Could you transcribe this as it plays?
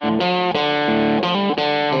Welcome,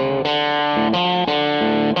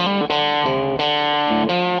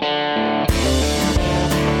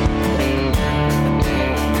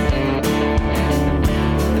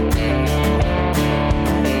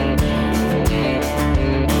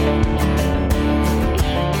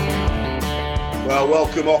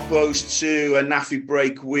 Oppos, to a NAAFI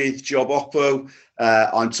break with JobOppo.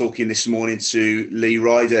 I'm talking this morning to Lee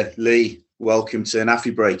Ryder. Lee, welcome to a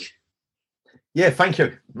NAAFI break. Yeah, thank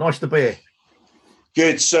you. Nice to be here.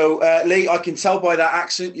 Good. So, Lee, I can tell by that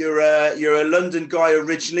accent you're a London guy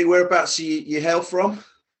originally. Whereabouts you hail from?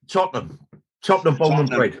 Tottenham, born and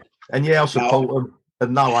bred. And yeah, I'll support them.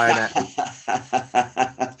 And no, I ain't.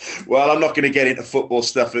 Well, I'm not going to get into football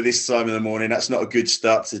stuff at this time of the morning. That's not a good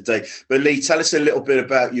start to the day. But Lee, tell us a little bit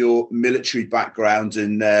about your military background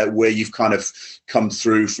and where you've kind of come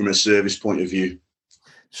through from a service point of view.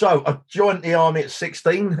 So I joined the army at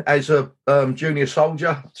 16 as a junior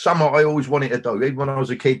soldier. Something I always wanted to do. Even when I was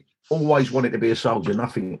a kid, always wanted to be a soldier,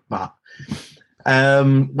 nothing but.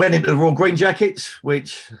 Went into the Royal Green Jackets,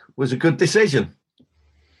 which was a good decision.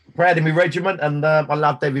 Proud of my regiment, and I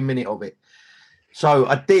loved every minute of it. So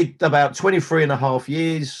I did about 23 and a half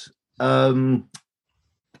years, and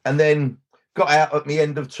then got out at the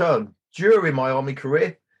end of term. During my army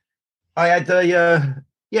career, I had a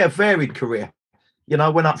varied career. You know, I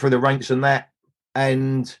went up through the ranks and that,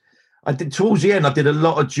 and I did towards the end. I did a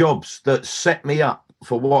lot of jobs that set me up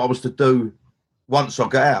for what I was to do once I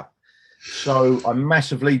got out. So I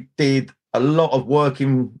massively did a lot of work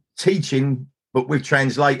in teaching, but with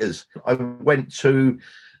translators. I went to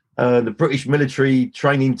the British military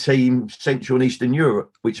training team, Central and Eastern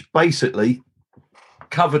Europe, which basically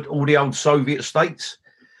covered all the old Soviet states.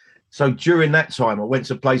 So during that time, I went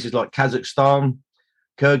to places like Kazakhstan,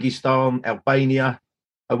 Kyrgyzstan, Albania.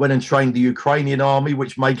 I went and trained the Ukrainian army,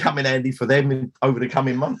 which may come in handy for them over the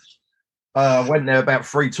coming months. I went there about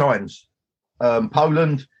 3 times.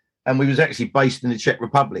 Poland, and we was actually based in the Czech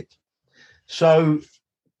Republic. So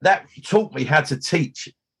that taught me how to teach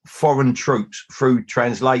foreign troops through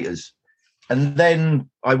translators. And then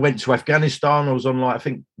I went to Afghanistan. I was on, I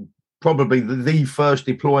think, probably the first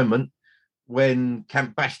deployment when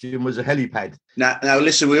Camp Bastion was a helipad. Now,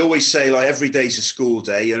 listen, we always say every day's a school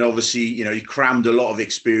day, and obviously, you crammed a lot of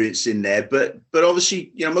experience in there. But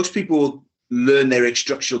obviously, most people learn their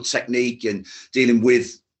instructional technique and dealing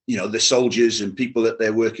with the soldiers and people that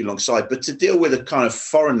they're working alongside, but to deal with a kind of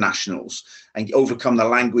foreign nationals and overcome the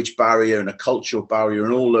language barrier and a cultural barrier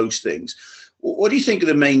and all those things. What do you think are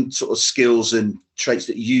the main sort of skills and traits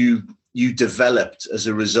that you developed as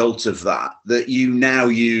a result of that you now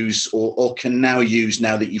use or can now use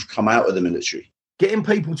now that you've come out of the military? Getting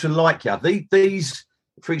people to like you. These,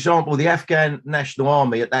 for example, the Afghan National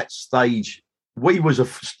Army at that stage, we was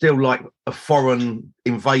still like a foreign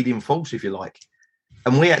invading force, if you like.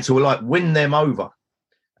 And we had to win them over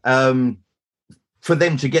for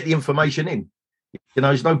them to get the information in.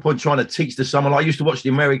 There's no point trying to teach to someone. I used to watch the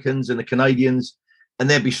Americans and the Canadians, and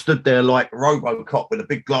they'd be stood there like RoboCop with the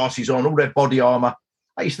big glasses on, all their body armour.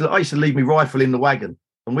 I used to leave my rifle in the wagon,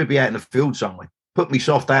 and we'd be out in the field somewhere, put me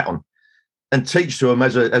soft hat on, and teach to them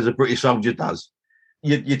as a British soldier does.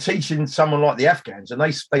 You're teaching someone like the Afghans, and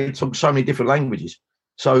they talk so many different languages.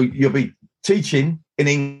 So you'll be teaching in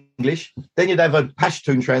English, then you'd have a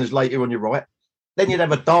Pashtun translator on your right, then you'd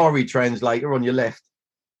have a Dari translator on your left,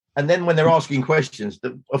 and then when they're asking questions,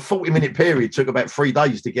 a 40-minute period took about 3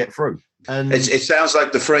 days to get through. And it sounds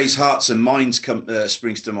like the phrase "hearts and minds"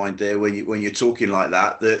 springs to mind there when you're talking like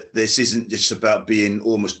that. That this isn't just about being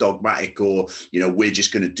almost dogmatic or we're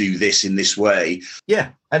just going to do this in this way. Yeah,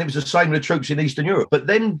 and it was the same with the troops in Eastern Europe. But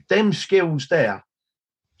them skills there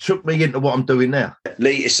took me into what I'm doing now.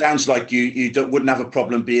 Lee, it sounds like you wouldn't have a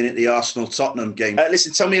problem being at the Arsenal-Tottenham game.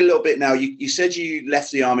 Listen, tell me a little bit now. You said you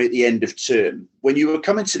left the army at the end of term. When you were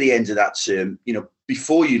coming to the end of that term,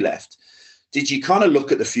 before you left, did you kind of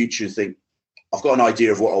look at the future and think, I've got an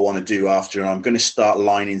idea of what I want to do after, and I'm going to start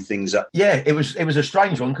lining things up? Yeah, it was a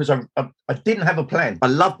strange one because I didn't have a plan. I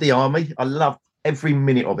loved the army. I loved every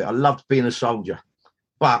minute of it. I loved being a soldier.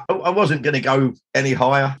 But I wasn't going to go any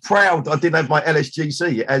higher. Proud I didn't have my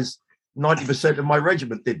LSGC, as 90% of my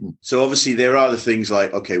regiment didn't. So obviously there are the things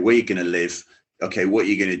like, okay, where you're going to live, okay, what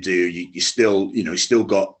you're going to do. You still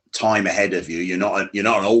got time ahead of you. You're not an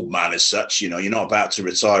old man as such. You're not about to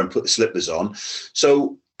retire and put the slippers on.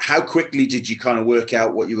 So how quickly did you kind of work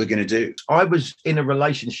out what you were going to do? I was in a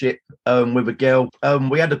relationship with a girl.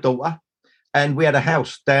 We had a daughter, and we had a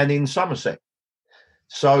house down in Somerset.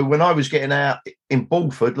 So when I was getting out in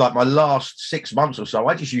Balford, like my last 6 months or so,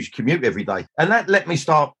 I just used to commute every day. And that let me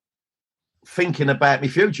start thinking about my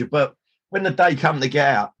future. But when the day came to get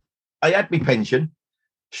out, I had my pension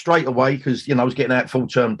straight away because, I was getting out full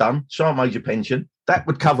term done. So I made your pension. That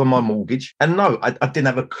would cover my mortgage. And no, I didn't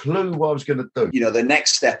have a clue what I was going to do. The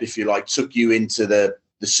next step, if you like, took you into the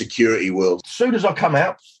security world. As soon as I come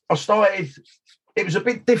out, I started, it was a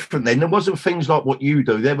bit different then. There wasn't things like what you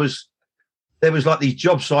do. There was like these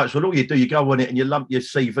job sites where all you do, you go on it and you lump your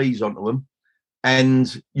CVs onto them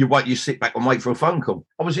and you sit back and wait for a phone call.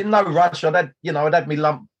 I was in no rush. I'd had me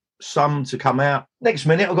lump sum to come out. Next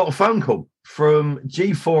minute, I got a phone call from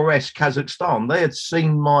G4S Kazakhstan. They had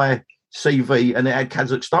seen my CV and it had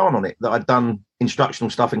Kazakhstan on it, that I'd done instructional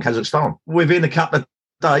stuff in Kazakhstan. Within a couple of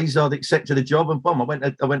days, I'd accepted a job and boom, I went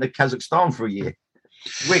to Kazakhstan for a year,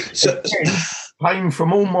 which again, came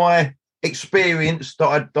from all my experience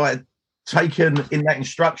that I'd taken in that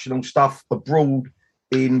instructional stuff abroad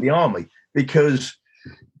in the army. Because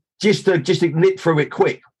just to nip through it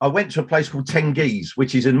quick, I went to a place called Tengiz,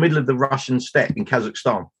 which is in the middle of the Russian steppe in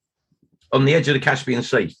Kazakhstan, on the edge of the Caspian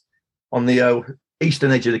Sea, on the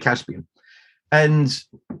eastern edge of the Caspian. And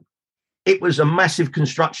it was a massive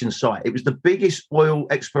construction site. It was the biggest oil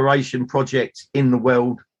exploration project in the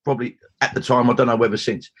world, probably at the time. I don't know whether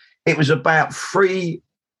since. It was about 3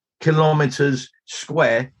 kilometers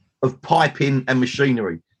square of piping and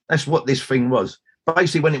machinery. That's what this thing was.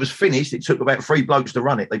 Basically, when it was finished, it took about 3 blokes to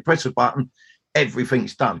run it. They press a button,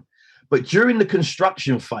 everything's done. But during the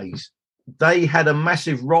construction phase, they had a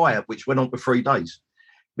massive riot which went on for 3 days,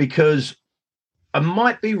 because I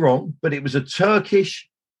might be wrong, but it was a Turkish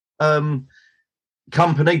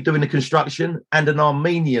company doing the construction and an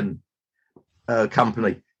Armenian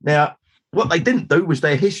company. Now, what they didn't do was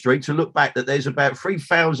their history to look back that there's about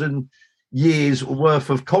 3,000 years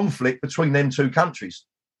worth of conflict between them 2 countries.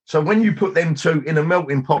 So when you put them 2 in a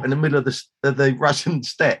melting pot in the middle of the Russian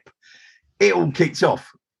steppe, it all kicked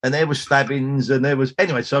off. And there were stabbings and there was...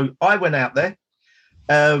 Anyway, so I went out there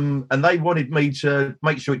and they wanted me to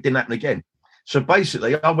make sure it didn't happen again. So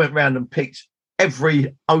basically, I went round and picked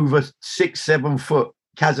every over 6-7 foot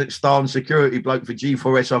Kazakhstan security bloke for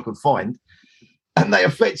G4S I could find. And they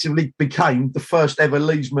effectively became the first ever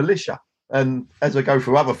Leeds militia. And as I go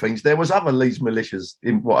through other things, there was other Leeds militias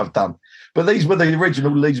in what I've done. But these were the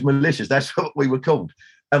original Leeds militias. That's what we were called.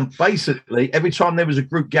 And basically, every time there was a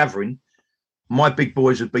group gathering, my big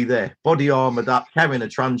boys would be there, body armoured up, carrying a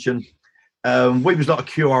truncheon. We was like a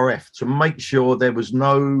QRF to make sure there was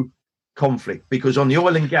no conflict, because on the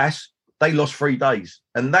oil and gas, they lost 3 days.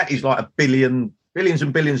 And that is like billions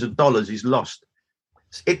and billions of dollars is lost.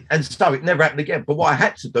 And so it never happened again. But what I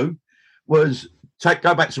had to do was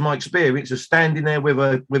go back to my experience of standing there with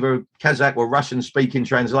a Kazakh or Russian speaking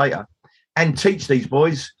translator and teach these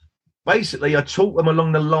boys. Basically, I taught them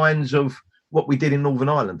along the lines of what we did in Northern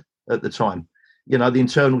Ireland at the time, the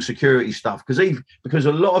internal security stuff, because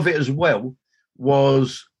a lot of it as well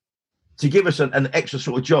was to give us an extra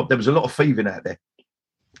sort of job. There was a lot of thieving out there.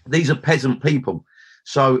 These are peasant people.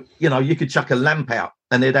 So, you could chuck a lamp out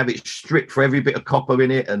and they'd have it stripped for every bit of copper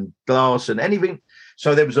in it and glass and anything.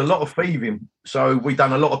 So there was a lot of thieving. So we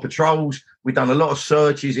done a lot of patrols. We done a lot of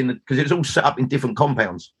searches because it was all set up in different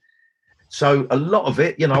compounds. So a lot of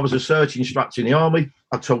it, I was a search instructor in the army.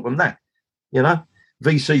 I taught them that,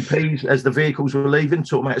 VCPs, as the vehicles were leaving,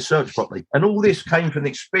 taught them how to search properly. And all this came from the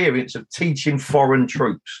experience of teaching foreign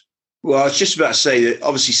troops. Well, I was just about to say that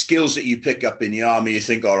obviously skills that you pick up in the army, you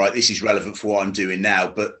think, all right, this is relevant for what I'm doing now,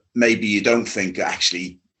 but maybe you don't think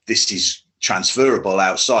actually this is transferable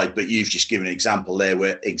outside. But you've just given an example there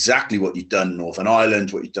where exactly what you've done in Northern Ireland,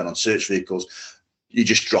 what you've done on search vehicles, you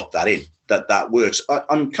just drop that in. That works.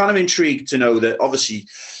 I'm kind of intrigued to know that obviously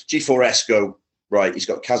G4S go, right, he's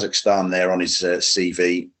got Kazakhstan there on his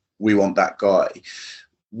CV. We want that guy.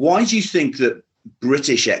 Why do you think that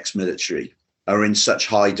British ex-military are in such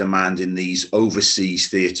high demand in these overseas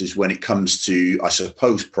theatres when it comes to, I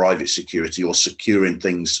suppose, private security or securing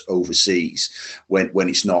things overseas when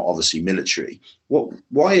it's not obviously military?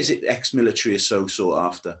 Why is it ex-military is so sought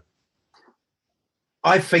after?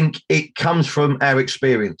 I think it comes from our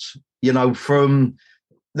experience, from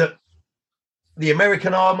the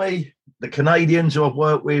American army, the Canadians who I've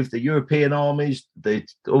worked with, the European armies,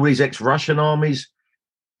 all these ex-Russian armies.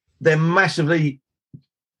 They're massively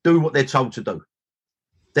do what they're told to do.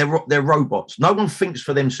 They're robots. No one thinks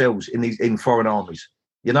for themselves in foreign armies.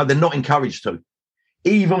 They're not encouraged to.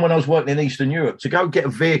 Even when I was working in Eastern Europe, to go get a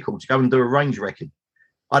vehicle to go and do a range wrecking,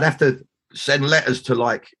 I'd have to send letters to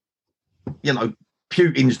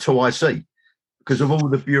Putin's 2IC because of all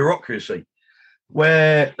the bureaucracy.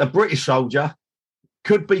 Where a British soldier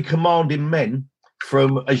could be commanding men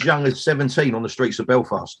from as young as 17 on the streets of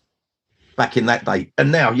Belfast back in that day. And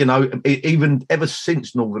now, even ever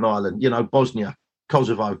since Northern Ireland, Bosnia,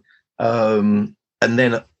 Kosovo, and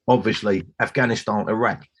then obviously Afghanistan,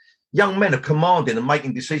 Iraq. Young men are commanding and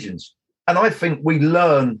making decisions. And I think we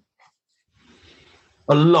learn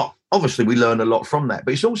a lot. Obviously, we learn a lot from that,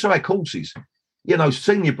 but it's also our courses. You know,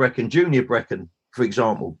 senior Brecon, junior Brecon, for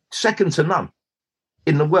example, second to none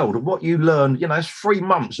in the world of what you learn. You know, it's 3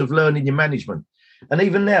 months of learning your management. And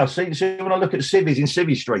even now, see when I look at civvies in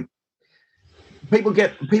Civvy Street, people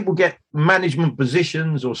get management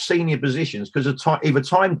positions or senior positions because of either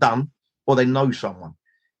time done or they know someone.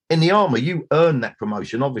 In the army, you earn that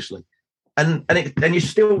promotion, obviously, and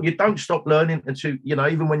you don't stop learning until, you know,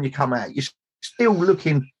 even when you come out, you're still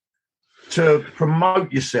looking to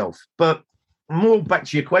promote yourself. But more back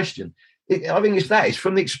to your question, I think it's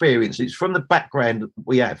from the experience, it's from the background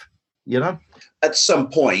we have. You know, at some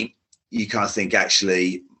point, you kind of think,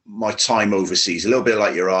 actually, my time overseas, a little bit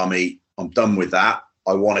like your army, I'm done with that.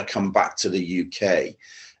 I want to come back to the UK.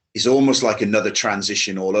 It's almost like another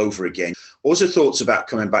transition all over again. What was your thoughts about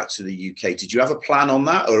coming back to the UK? Did you have a plan on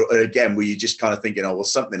that? Or again, were you just kind of thinking, oh, well,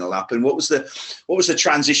 something will happen? What was the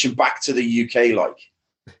transition back to the UK like?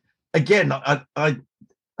 Again, I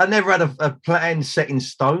never had a plan set in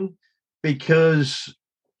stone because,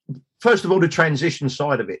 first of all, the transition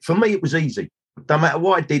side of it, for me, it was easy. No matter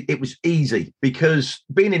what I did, it was easy because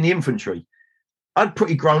being in the infantry, I'd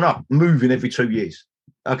pretty grown up moving every 2 years.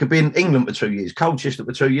 I could be in England for 2 years, Colchester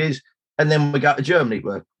for 2 years, and then we go to Germany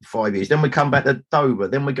for 5 years. Then we come back to Dover.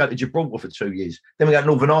 Then we go to Gibraltar for 2 years. Then we go to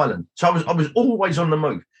Northern Ireland. So I was always on the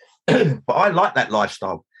move. But I like that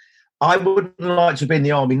lifestyle. I wouldn't like to be in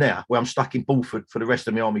the army now, where I'm stuck in Bulford for the rest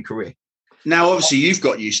of my army career. Now, obviously, you've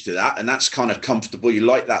got used to that, and that's kind of comfortable. You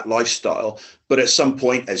like that lifestyle, but at some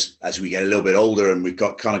point, as we get a little bit older, and we've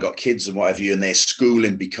got kids and what have you, and their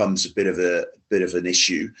schooling becomes a bit of an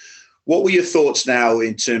issue. What were your thoughts now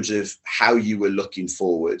in terms of how you were looking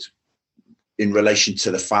forward in relation to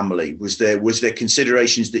the family? Was there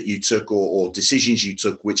considerations that you took or decisions you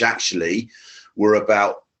took which actually were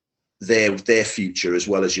about their future as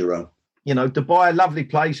well as your own? You know, Dubai, a lovely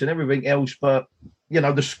place and everything else, but you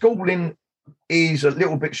know, the schooling is a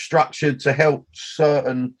little bit structured to help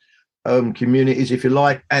certain communities, if you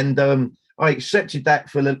like. And I accepted that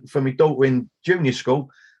for my daughter in junior school.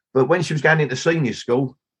 But when she was going into senior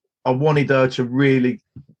school, I wanted her to really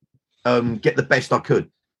get the best I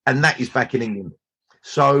could. And that is back in England.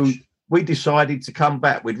 So we decided to come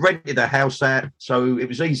back. We'd rented a house out, so it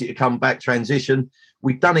was easy to come back, transition.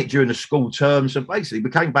 We'd done it during the school term. So basically, we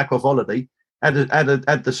came back off holiday, had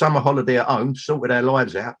the summer holiday at home, sorted our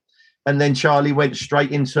lives out. And then Charlie went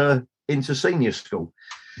straight into senior school.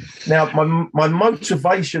 Now, my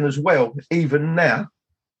motivation as well, even now,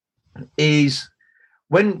 is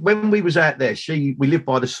when we was out there, we lived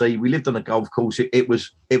by the sea, we lived on a golf course. It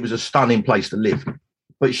was a stunning place to live.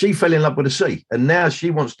 But she fell in love with the sea, and now she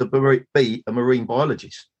wants to be a marine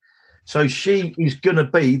biologist. So she is going to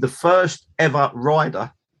be the first ever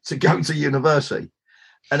rider to go to university.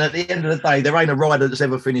 And at the end of the day, there ain't a rider that's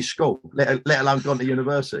ever finished school, let alone gone to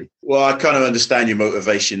university. Well, I kind of understand your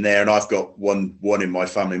motivation there. And I've got one in my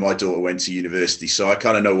family. My daughter went to university, so I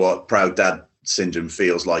kind of know what proud dad syndrome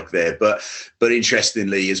feels like there. But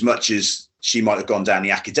interestingly, as much as she might have gone down the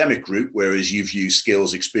academic route, whereas you've used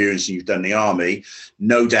skills, experience, and you've done the army,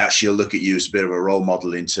 no doubt she'll look at you as a bit of a role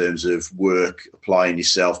model in terms of work, applying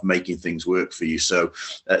yourself, making things work for you. So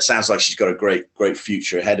it sounds like she's got a great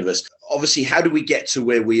future ahead of us. Obviously, how do we get to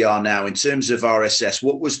where we are now in terms of RSS?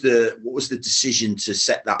 What was the decision to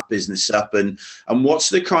set that business up, and what's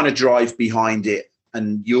the kind of drive behind it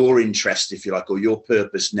and your interest, if you like, or your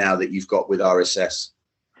purpose now that you've got with RSS?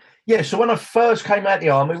 Yeah, so when I first came out of the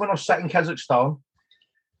army, when I was sat in Kazakhstan,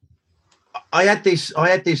 I had this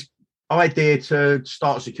idea to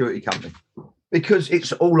start a security company because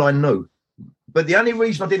it's all I knew. But the only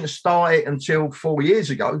reason I didn't start it until 4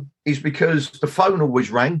 years ago is because the phone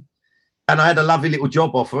always rang and I had a lovely little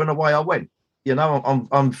job offer and away I went. You know,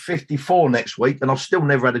 I'm 54 next week and I've still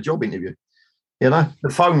never had a job interview. You know,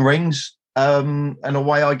 the phone rings and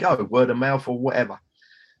away I go, word of mouth or whatever.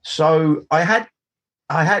 So I had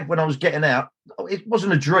when I was getting out, it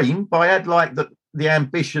wasn't a dream, but I had like the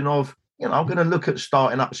ambition of, you know, I'm going to look at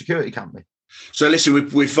starting up a security company. So listen,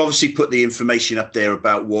 we've obviously put the information up there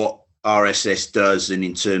about what RSS does and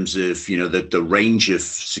in terms of, you know, the range of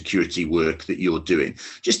security work that you're doing.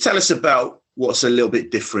 Just tell us about what's a little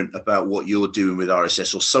bit different about what you're doing with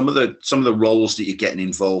RSS, or some of the roles that you're getting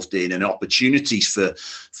involved in and opportunities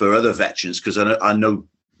for other veterans, because I know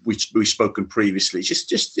we've spoken previously.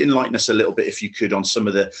 Just enlighten us a little bit, if you could, on some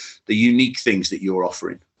of the unique things that you're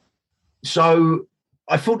offering. So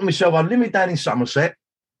I thought to myself, I'm living down in Somerset.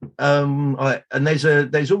 And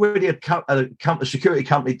there's already a security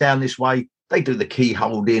company down this way. They do the key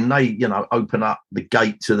holding. They, open up the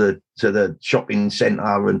gate to the shopping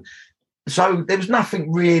centre, and so there was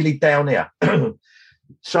nothing really down here.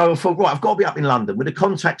 So I thought, right, I've got to be up in London with the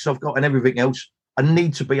contacts I've got and everything else. I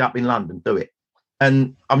need to be up in London, do it.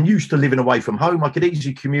 And I'm used to living away from home. I could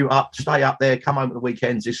easily commute up, stay up there, come home at the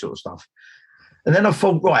weekends, this sort of stuff. And then I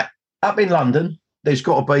thought, right, up in London, there's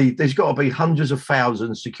got to be hundreds of thousands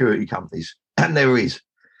of security companies, and there is.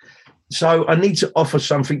 So I need to offer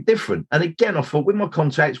something different. And again, I thought, with my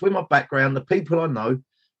contacts, with my background, the people I know,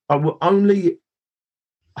 I will only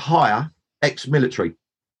hire ex-military,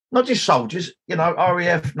 not just soldiers,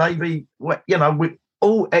 RAF, Navy, with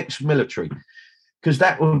all ex-military, because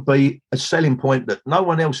that would be a selling point that no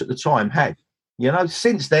one else at the time had.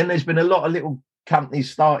 Since then, there's been a lot of little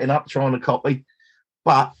companies starting up trying to copy,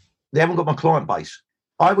 but they haven't got my client base.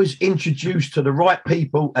 I was introduced to the right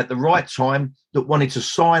people at the right time that wanted to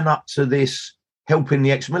sign up to this, helping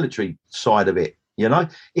the ex-military side of it.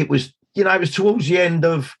 It was towards the end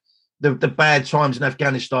of the bad times in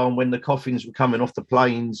Afghanistan when the coffins were coming off the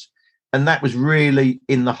planes, and that was really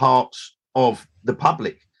in the hearts of the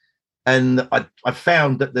public. And I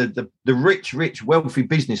found that the rich, wealthy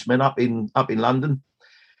businessmen up in London,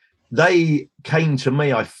 they came to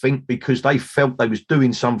me, I think, because they felt they was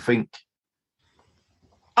doing something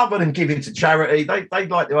other than giving to charity. They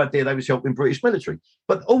liked the idea they was helping British military,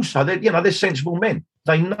 but also they're sensible men.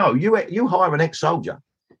 They know you hire an ex-soldier,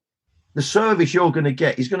 the service you're going to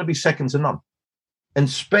get is going to be second to none, and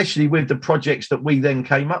especially with the projects that we then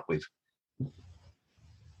came up with.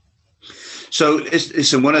 So,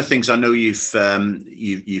 listen, one of the things I know you've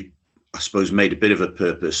I suppose made a bit of a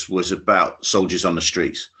purpose was about soldiers on the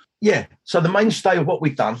streets. Yeah. So the mainstay of what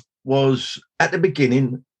we've done was, at the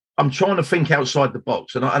beginning, I'm trying to think outside the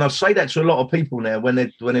box, and I say that to a lot of people now when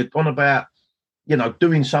they're on about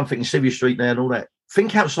doing something in Sylvia Street now and all that.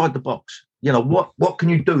 Think outside the box. What can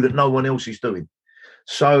you do that no one else is doing?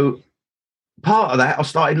 So part of that, I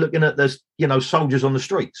started looking at the soldiers on the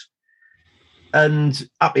streets. And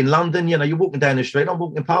up in London, you're walking down the street, I'm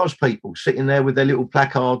walking past people sitting there with their little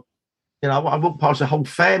placard. I walked past a whole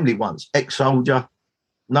family once, ex-soldier,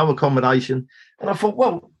 no accommodation. And I thought,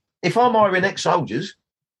 well, if I'm hiring ex-soldiers,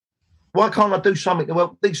 why can't I do something to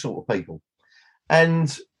help these sort of people?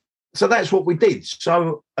 And so that's what we did.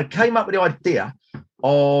 So I came up with the idea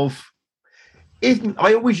of,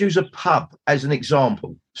 I always use a pub as an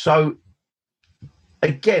example. So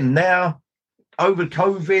again, now, over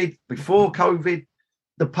COVID, before COVID,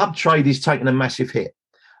 the pub trade is taking a massive hit.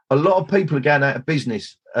 A lot of people are going out of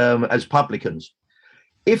business as publicans.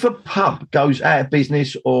 If a pub goes out of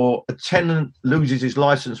business or a tenant loses his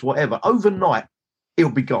license, whatever, overnight,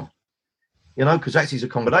 it'll be gone. Because that's his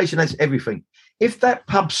accommodation, that's everything. If that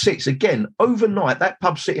pub sits, again, overnight, that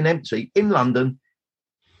pub sitting empty in London,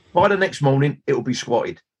 by the next morning, it'll be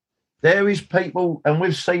squatted. There is people, and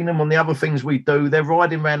we've seen them on the other things we do, they're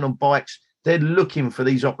riding around on bikes, they're looking for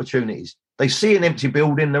these opportunities. They see an empty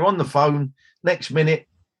building, they're on the phone, next minute,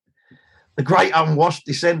 the great unwashed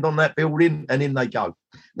descend on that building, and in they go.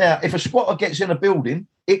 Now, if a squatter gets in a building,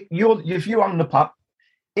 if you own the pub,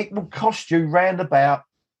 it will cost you round about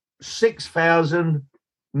 6,000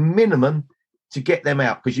 minimum to get them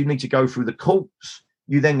out, because you need to go through the courts,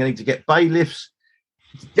 you then need to get bailiffs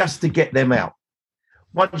just to get them out.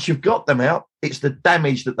 Once you've got them out, it's the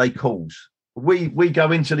damage that they cause. We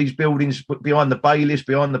go into these buildings behind the bailiffs,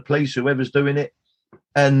 behind the police, whoever's doing it,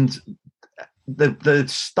 and the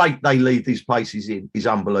state they leave these places in is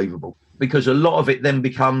unbelievable, because a lot of it then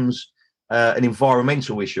becomes an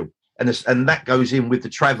environmental issue, and that goes in with the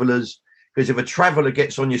travellers, because if a traveller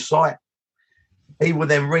gets on your site, he will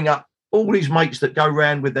then ring up all his mates that go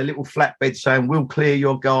around with their little flatbed saying, we'll clear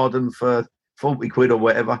your garden for 40 quid or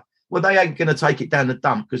whatever. Well, they ain't going to take it down the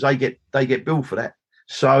dump because they get billed for that.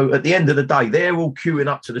 So at the end of the day, they're all queuing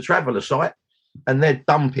up to the traveller site and they're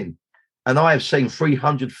dumping. And I have seen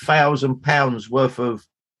 £300,000 worth of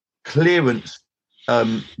clearance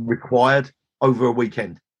required over a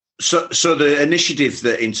weekend. So the initiative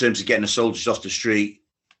that, in terms of getting the soldiers off the street,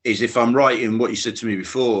 is, if I'm right in what you said to me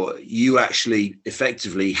before, you actually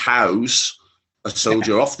effectively house a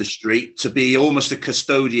soldier off the street to be almost a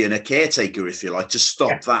custodian, a caretaker, if you like, to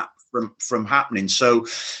stop that from happening. So,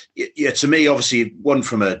 yeah, to me, obviously, one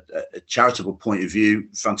from a charitable point of view,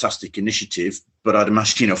 fantastic initiative. But I'd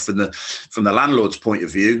imagine, from the landlord's point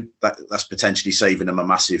of view, that's potentially saving them a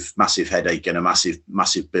massive headache and a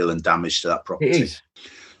massive bill and damage to that property. It is.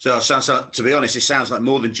 So it sounds like, to be honest, it sounds like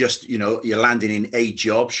more than just, you're landing in a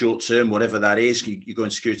job, short term, whatever that is, you go in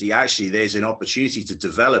security. Actually, there's an opportunity to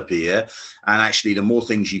develop here. And actually, the more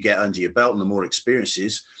things you get under your belt and the more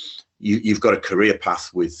experiences, you've got a career path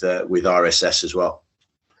with RSS as well.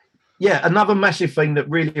 Yeah, another massive thing that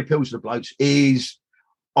really appeals to the blokes is,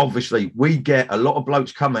 obviously, we get a lot of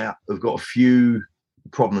blokes come out who've got a few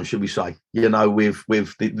problems, should we say, with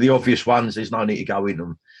the obvious ones. There's no need to go in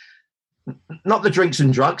them. Not the drinks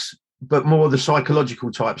and drugs, but more the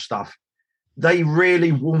psychological type stuff. They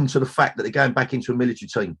really warm to the fact that they're going back into a military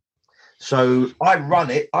team. So I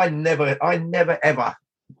run it. I never ever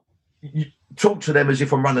talk to them as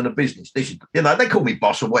if I'm running a business. This is, they call me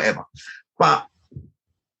boss or whatever, but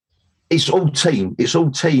it's all team. It's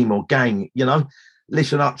all team or gang.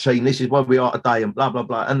 Listen up, team. This is where we are today, and blah blah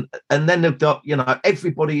blah. And then they've got,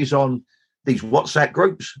 everybody is on these WhatsApp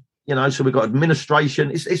groups. So we've got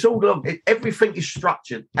administration. It's all everything is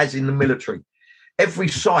structured as in the military. Every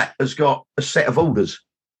site has got a set of orders,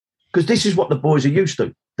 because this is what the boys are used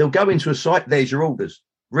to. They'll go into a site. There's your orders.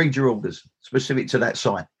 Read your orders specific to that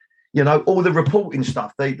site. All the reporting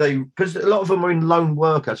stuff. They because a lot of them are in lone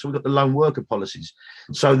worker. So we've got the lone worker policies.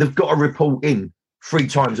 So they've got to report in 3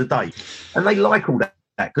 times a day, and they like all that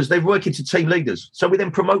because they're working to team leaders. So we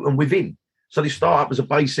then promote them within. So they start up as a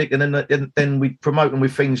basic, and then we promote them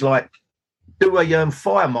with things like do a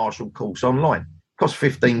fire marshal course online. Costs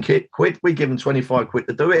 15 quid. We give them 25 quid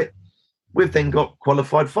to do it. We've then got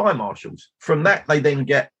qualified fire marshals. From that, they then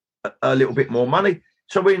get a little bit more money.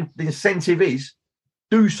 So the incentive is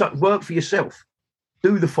do work for yourself.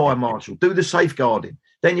 Do the fire marshal. Do the safeguarding.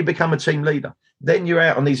 Then you become a team leader. Then you're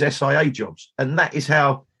out on these SIA jobs. And that is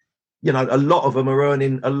how, a lot of them are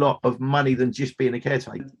earning a lot of money than just being a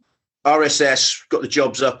caretaker. RSS got the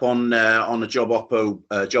jobs up on the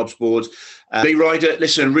JobOppo jobs board. Lee Ryder,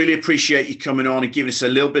 listen, really appreciate you coming on and giving us a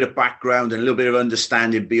little bit of background and a little bit of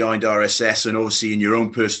understanding behind RSS, and obviously in your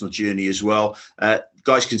own personal journey as well.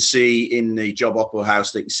 Guys can see in the JobOppo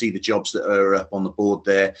house, they can see the jobs that are up on the board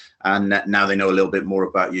there, and now they know a little bit more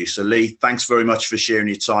about you. So Lee, thanks very much for sharing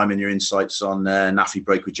your time and your insights on NAAFI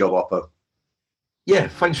Break with JobOppo. Yeah,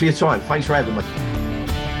 thanks for your time. Thanks for having me.